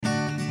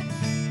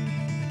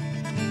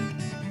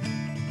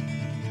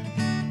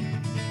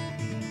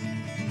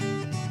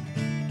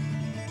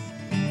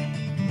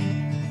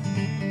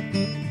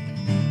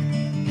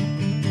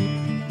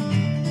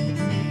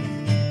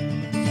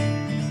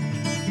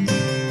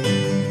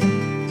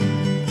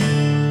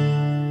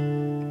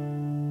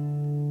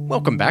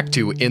Welcome back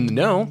to In the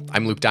Know.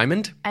 I'm Luke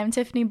Diamond. I'm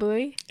Tiffany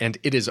Bowie. And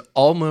it is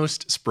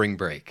almost spring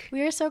break.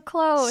 We are so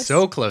close.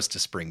 So close to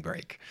spring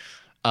break.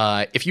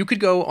 If you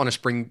could go on a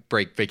spring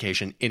break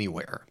vacation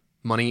anywhere,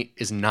 money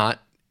is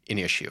not an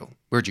issue.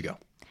 Where'd you go?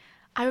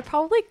 I would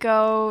probably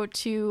go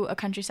to a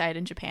countryside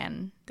in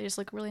Japan. They just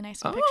look really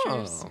nice in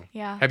pictures.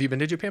 Yeah. Have you been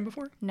to Japan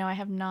before? No, I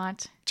have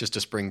not. Just a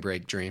spring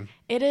break dream?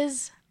 It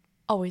is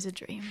always a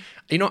dream.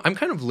 You know, I'm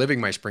kind of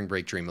living my spring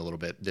break dream a little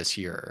bit this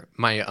year.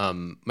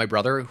 My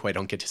brother, who I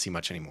don't get to see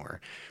much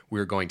anymore,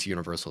 we're going to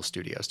Universal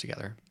Studios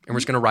together. And we're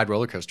just going to ride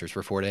roller coasters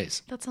for 4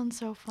 days. That sounds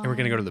so fun. And we're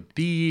going to go to the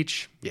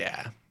beach.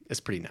 Yeah, it's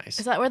pretty nice.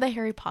 Is that where the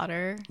Harry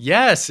Potter?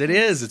 Yes, it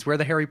is. It's where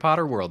the Harry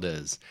Potter world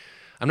is.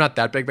 I'm not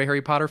that big of a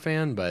Harry Potter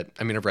fan, but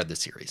I mean, I've read the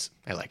series.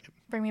 I like it.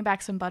 Bring me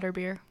back some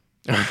butterbeer.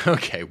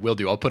 Okay, will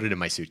do. I'll put it in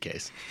my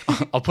suitcase.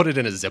 I'll put it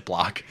in a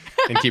Ziploc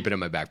and keep it in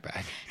my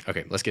backpack.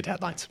 Okay, let's get to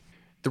headlines.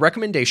 The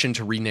recommendation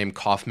to rename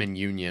Kaufman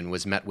Union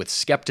was met with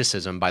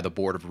skepticism by the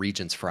Board of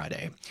Regents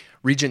Friday.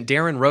 Regent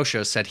Darren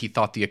Rocha said he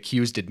thought the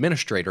accused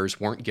administrators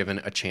weren't given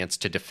a chance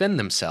to defend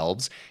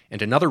themselves,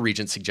 and another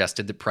regent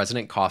suggested that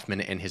President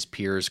Kaufman and his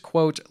peers,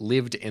 quote,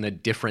 lived in a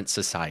different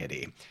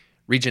society.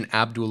 Regent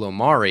Abdul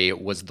Omari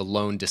was the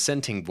lone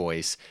dissenting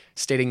voice,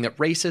 stating that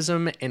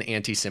racism and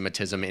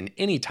anti-Semitism in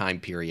any time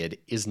period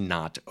is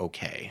not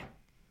okay.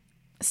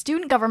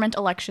 Student government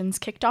elections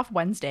kicked off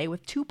Wednesday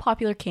with 2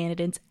 popular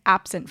candidates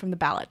absent from the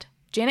ballot.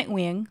 Janet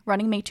Nguyen,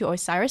 running mate to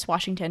Osiris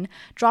Washington,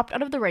 dropped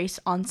out of the race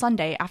on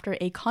Sunday after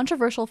a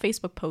controversial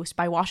Facebook post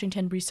by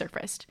Washington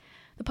resurfaced.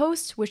 The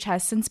post, which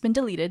has since been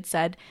deleted,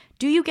 said,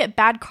 "Do you get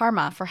bad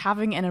karma for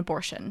having an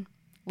abortion?"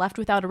 Left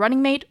without a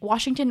running mate,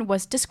 Washington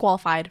was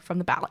disqualified from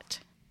the ballot.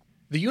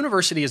 The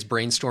university is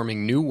brainstorming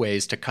new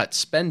ways to cut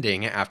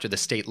spending after the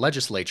state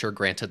legislature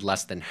granted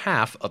less than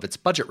half of its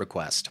budget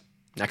request.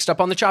 Next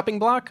up on the chopping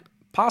block,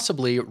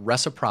 possibly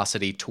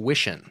reciprocity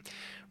tuition.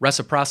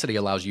 Reciprocity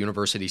allows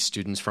university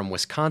students from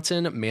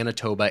Wisconsin,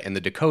 Manitoba, and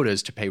the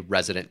Dakotas to pay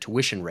resident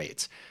tuition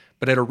rates.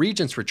 But at a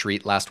Regents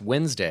retreat last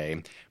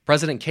Wednesday,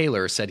 President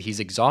Kaler said he's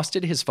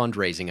exhausted his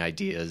fundraising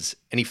ideas,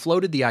 and he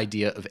floated the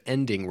idea of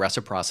ending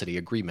reciprocity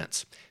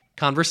agreements.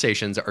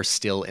 Conversations are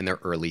still in their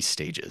early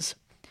stages.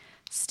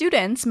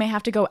 Students may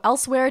have to go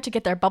elsewhere to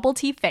get their bubble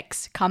tea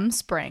fix come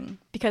spring,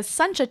 because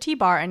Sencha Tea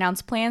Bar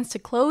announced plans to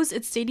close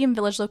its Stadium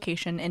Village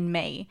location in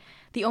May.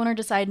 The owner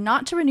decided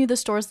not to renew the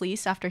store's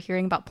lease after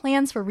hearing about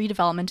plans for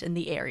redevelopment in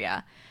the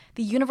area.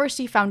 The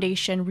University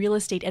Foundation Real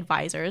Estate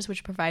Advisors,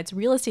 which provides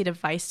real estate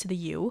advice to the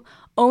U,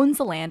 owns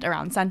the land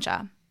around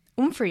Sencha.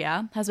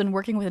 Umfria has been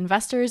working with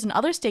investors and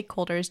other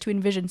stakeholders to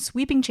envision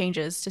sweeping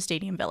changes to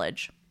Stadium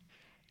Village.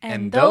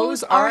 And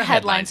those are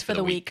headlines for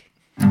the week.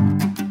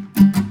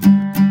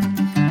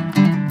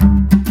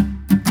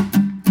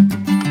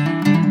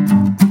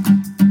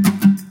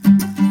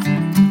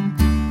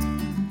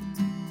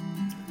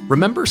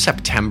 Remember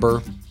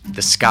September?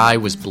 The sky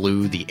was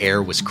blue, the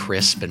air was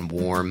crisp and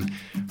warm.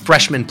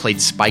 Freshmen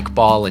played spike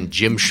ball in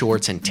gym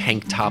shorts and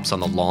tank tops on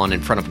the lawn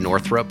in front of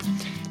Northrop.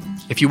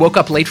 If you woke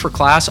up late for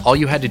class, all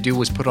you had to do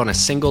was put on a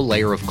single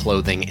layer of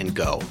clothing and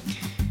go.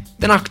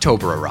 Then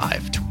October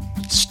arrived.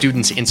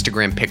 Students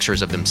Instagram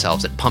pictures of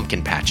themselves at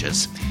pumpkin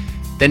patches.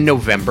 Then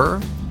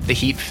November, the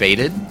heat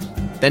faded.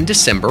 Then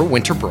December,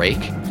 winter break.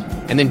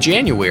 And then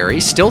January,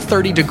 still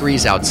 30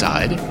 degrees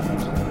outside.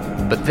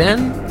 But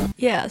then...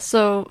 Yeah,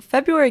 so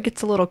February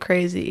gets a little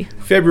crazy.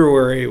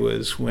 February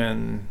was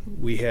when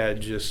we had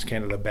just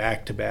kind of the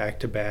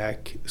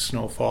back-to-back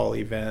snowfall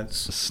events.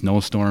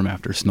 Snowstorm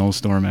after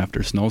snowstorm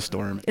after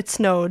snowstorm. It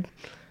snowed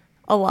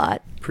a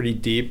lot. Pretty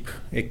deep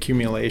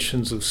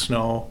accumulations of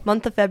snow.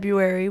 Month of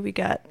February, we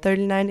got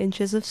 39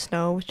 inches of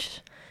snow,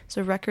 which is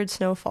a record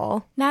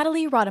snowfall.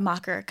 Natalie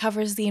Rodemacher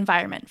covers the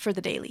environment for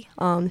The Daily.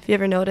 If you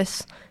ever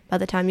notice, by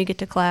the time you get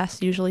to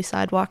class, usually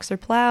sidewalks are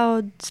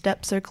plowed,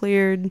 steps are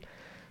cleared,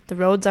 the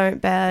roads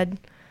aren't bad.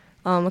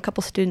 A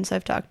couple students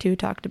I've talked to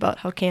talked about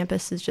how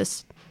campus is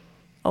just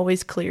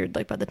always cleared.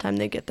 Like by the time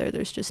they get there,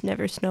 there's just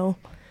never snow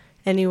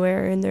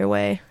anywhere in their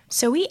way.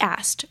 So we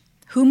asked,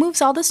 who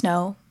moves all the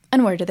snow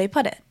and where do they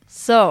put it?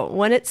 So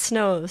when it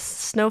snows,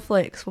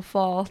 snowflakes will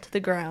fall to the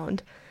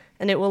ground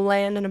and it will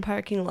land in a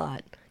parking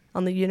lot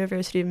on the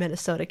University of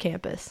Minnesota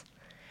campus.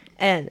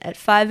 And at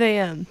 5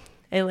 a.m.,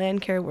 a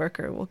land care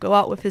worker will go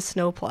out with his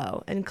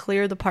snowplow and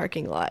clear the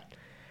parking lot.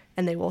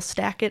 And they will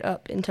stack it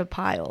up into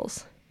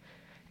piles.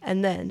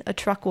 And then a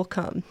truck will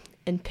come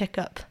and pick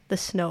up the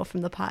snow from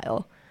the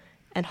pile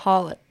and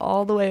haul it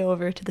all the way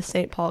over to the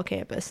St. Paul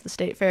campus, the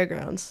state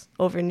fairgrounds,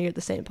 over near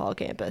the St. Paul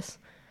campus.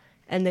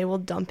 And they will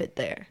dump it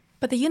there.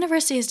 But the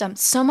university has dumped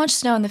so much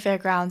snow in the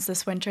fairgrounds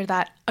this winter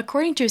that,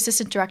 according to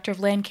Assistant Director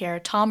of Land Care,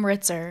 Tom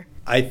Ritzer,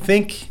 I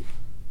think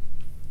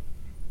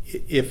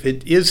if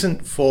it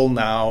isn't full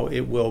now,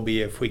 it will be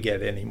if we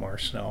get any more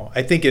snow.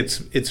 I think it's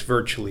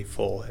virtually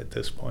full at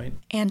this point.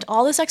 And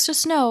all this extra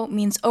snow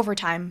means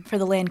overtime for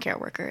the land care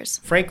workers.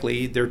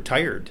 Frankly, they're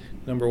tired.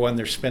 Number one,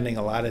 they're spending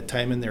a lot of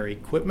time in their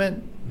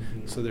equipment.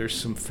 So there's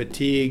some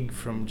fatigue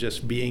from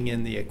just being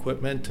in the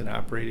equipment and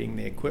operating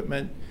the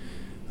equipment.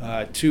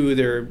 Two,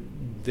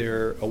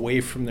 they're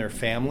away from their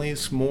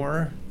families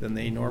more than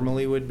they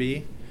normally would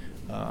be.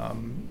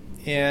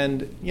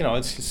 And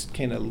it's just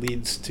kind of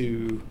leads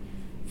to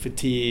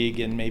fatigue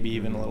and maybe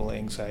even a little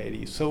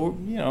anxiety. So,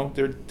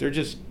 they're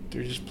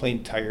just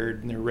plain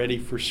tired and they're ready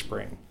for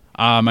spring.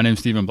 My name's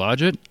Stephen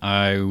Blodgett.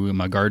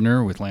 I'm a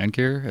gardener with Land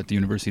Care at the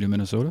University of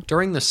Minnesota.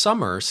 During the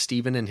summer,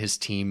 Stephen and his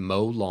team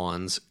mow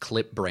lawns,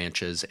 clip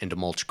branches, and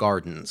mulch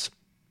gardens.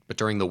 But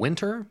during the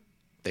winter,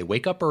 they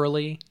wake up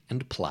early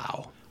and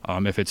plow.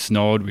 If it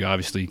snowed, we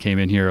obviously came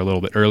in here a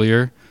little bit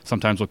earlier.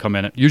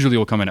 Usually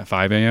we'll come in at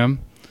 5 a.m.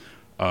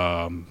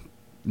 And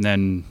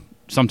then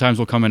sometimes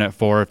we'll come in at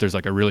 4 if there's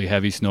like a really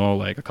heavy snow,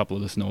 like a couple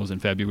of the snows in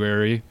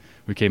February.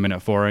 We came in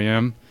at 4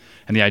 a.m.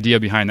 And the idea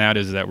behind that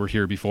is that we're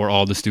here before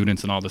all the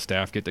students and all the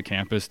staff get to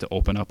campus to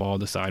open up all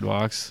the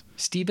sidewalks.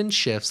 Stephen's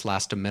shifts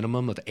last a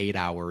minimum of 8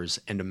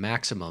 hours and a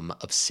maximum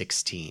of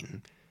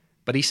 16.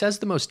 But he says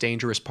the most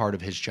dangerous part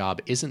of his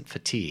job isn't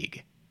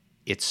fatigue,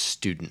 it's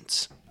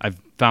students. I've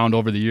found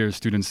over the years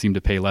students seem to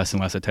pay less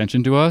and less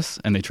attention to us,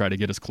 and they try to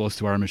get as close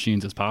to our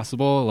machines as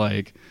possible.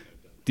 Like,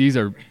 these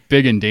are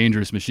big and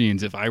dangerous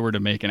machines. If I were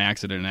to make an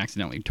accident and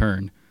accidentally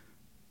turn,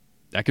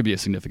 that could be a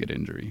significant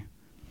injury.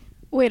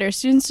 Wait, are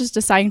students just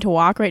deciding to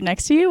walk right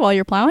next to you while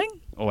you're plowing?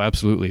 Oh,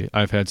 absolutely.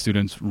 I've had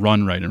students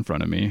run right in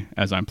front of me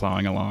as I'm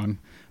plowing along.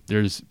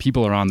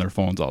 People are on their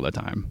phones all the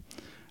time.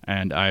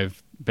 And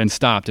I've been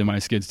stopped in my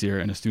skid steer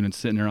and a student's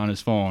sitting there on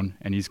his phone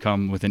and he's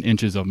come within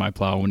inches of my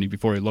plow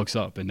before he looks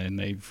up, and then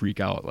they freak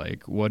out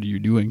like, what are you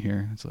doing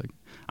here? It's like,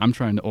 I'm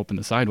trying to open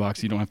the sidewalk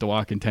so you don't have to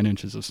walk in 10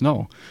 inches of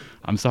snow.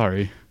 I'm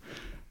sorry.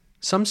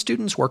 Some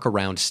students work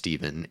around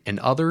Stephen and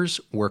others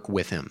work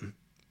with him.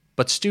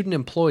 But student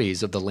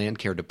employees of the Land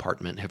Care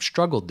Department have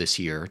struggled this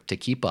year to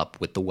keep up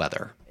with the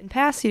weather. In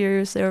past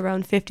years, there were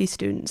around 50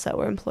 students that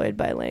were employed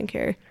by Land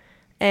Care,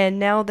 and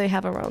now they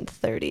have around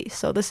 30.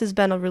 So this has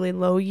been a really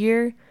low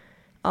year.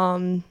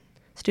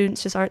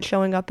 Students just aren't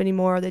showing up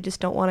anymore. They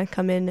just don't want to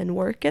come in and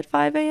work at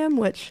 5 a.m.,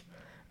 which,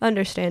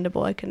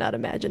 understandable. I could not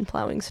imagine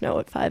plowing snow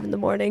at 5 in the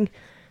morning.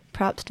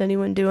 Props to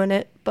anyone doing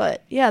it.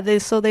 But yeah,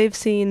 they've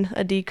seen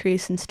a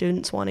decrease in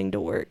students wanting to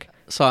work.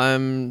 So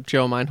I'm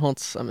Joe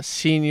Meinholz. I'm a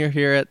senior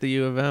here at the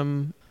U of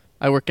M.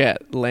 I work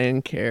at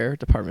Land Care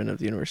Department of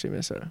the University of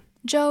Minnesota.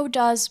 Joe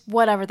does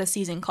whatever the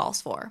season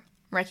calls for.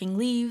 Raking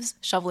leaves,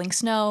 shoveling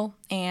snow,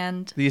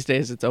 and... These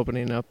days it's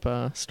opening up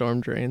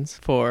storm drains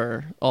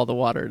for all the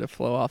water to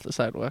flow off the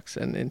sidewalks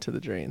and into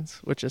the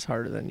drains, which is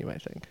harder than you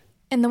might think.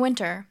 In the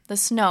winter, the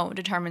snow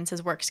determines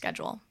his work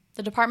schedule.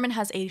 The department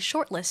has a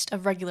short list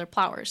of regular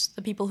plowers,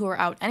 the people who are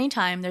out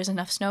anytime there's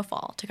enough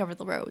snowfall to cover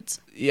the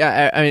roads.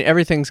 Yeah, I mean,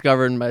 everything's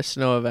governed by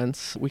snow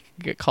events. We can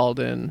get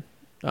called in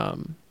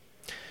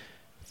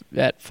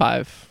at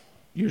 5,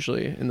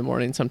 usually in the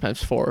morning,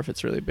 sometimes 4 if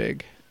it's really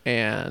big.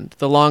 And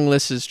the long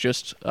list is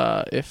just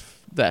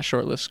if that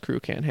short list crew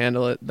can't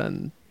handle it,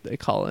 then they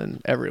call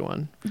in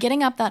everyone.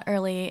 Getting up that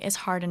early is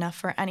hard enough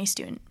for any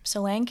student,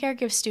 so Land Care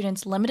gives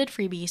students limited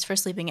freebies for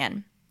sleeping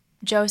in.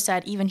 Joe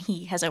said even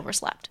he has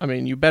overslept. I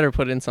mean, you better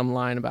put in some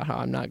line about how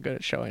I'm not good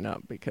at showing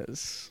up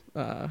because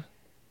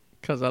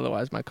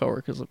otherwise my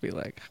coworkers will be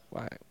like,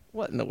 "Why?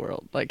 What in the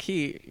world?" Like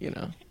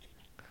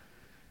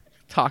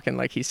talking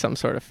like he's some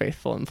sort of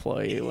faithful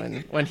employee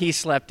when he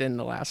slept in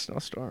the last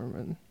snowstorm,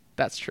 and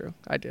that's true.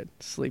 I did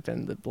sleep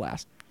in the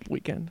last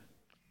weekend.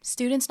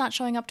 Students not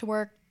showing up to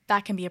work,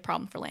 that can be a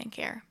problem for Land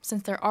Care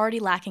since they're already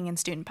lacking in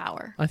student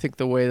power. I think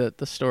the way that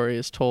the story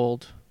is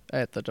told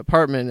at the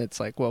department,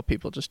 it's like, well,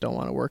 people just don't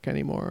want to work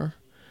anymore,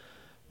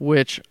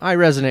 which I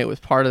resonate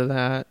with part of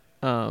that.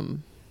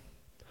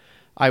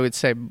 I would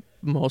say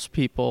most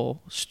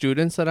people,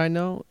 students that I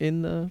know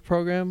in the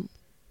program,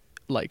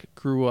 like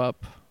grew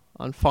up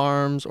on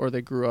farms or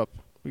they grew up,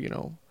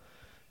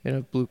 in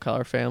a blue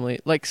collar family,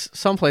 like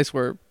someplace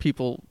where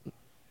people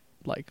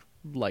like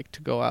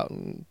to go out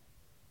and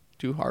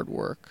do hard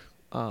work.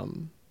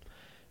 And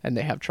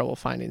they have trouble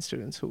finding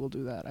students who will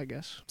do that, I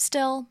guess.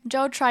 Still,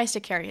 Joe tries to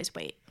carry his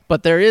weight.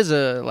 But there is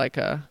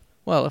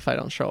well, if I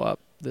don't show up,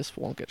 this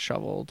won't get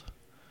shoveled.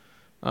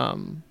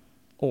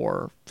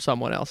 Or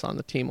someone else on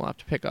the team will have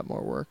to pick up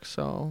more work.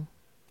 So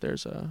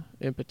there's a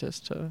impetus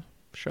to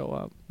show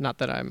up. Not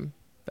that I'm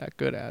that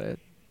good at it,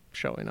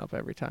 showing up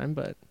every time,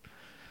 but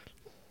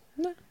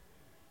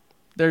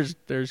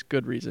there's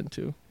good reason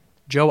to.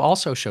 Joe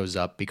also shows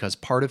up because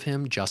part of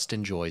him just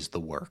enjoys the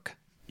work.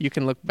 You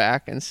can look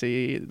back and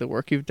see the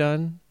work you've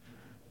done.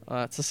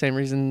 It's the same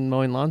reason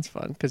mowing lawn's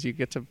fun, because you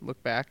get to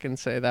look back and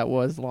say that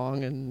was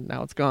long and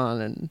now it's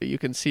gone. And you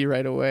can see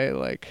right away,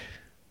 like,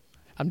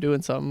 I'm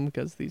doing something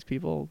because these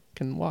people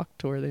can walk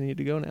to where they need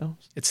to go now.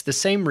 It's the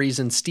same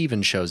reason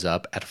Stephen shows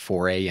up at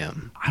 4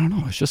 a.m. I don't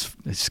know.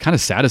 It's kind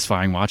of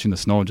satisfying watching the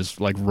snow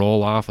just like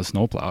roll off a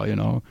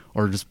snowplow,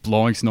 or just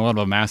blowing snow out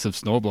of a massive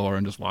snowblower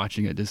and just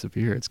watching it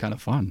disappear. It's kind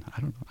of fun.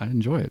 I don't know. I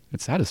enjoy it.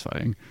 It's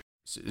satisfying.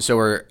 So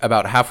we're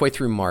about halfway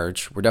through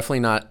March. We're definitely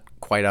not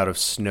quite out of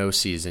snow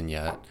season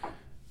yet.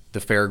 The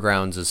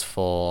fairgrounds is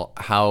full.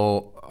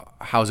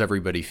 How's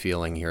everybody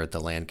feeling here at the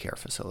Land Care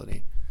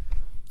facility?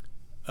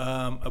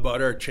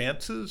 About our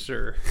chances,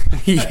 or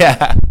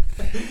Yeah.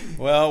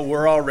 well,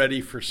 we're all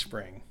ready for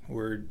spring.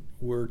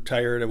 We're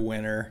tired of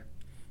winter.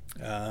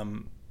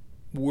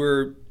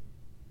 We're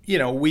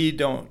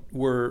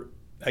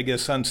I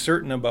guess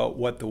uncertain about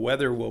what the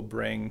weather will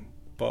bring,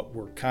 but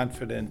we're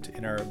confident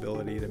in our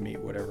ability to meet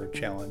whatever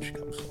challenge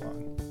comes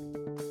along.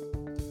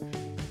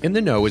 In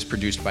the Know is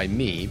produced by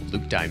me,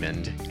 Luke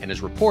Diamond, and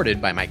is reported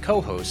by my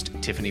co-host,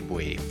 Tiffany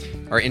Bui.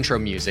 Our intro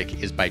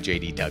music is by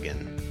JD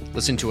Duggan.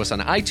 Listen to us on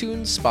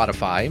iTunes,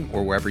 Spotify,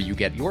 or wherever you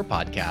get your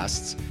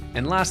podcasts.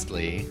 And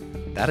lastly,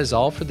 that is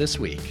all for this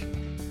week.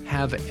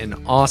 Have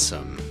an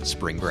awesome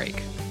spring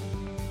break.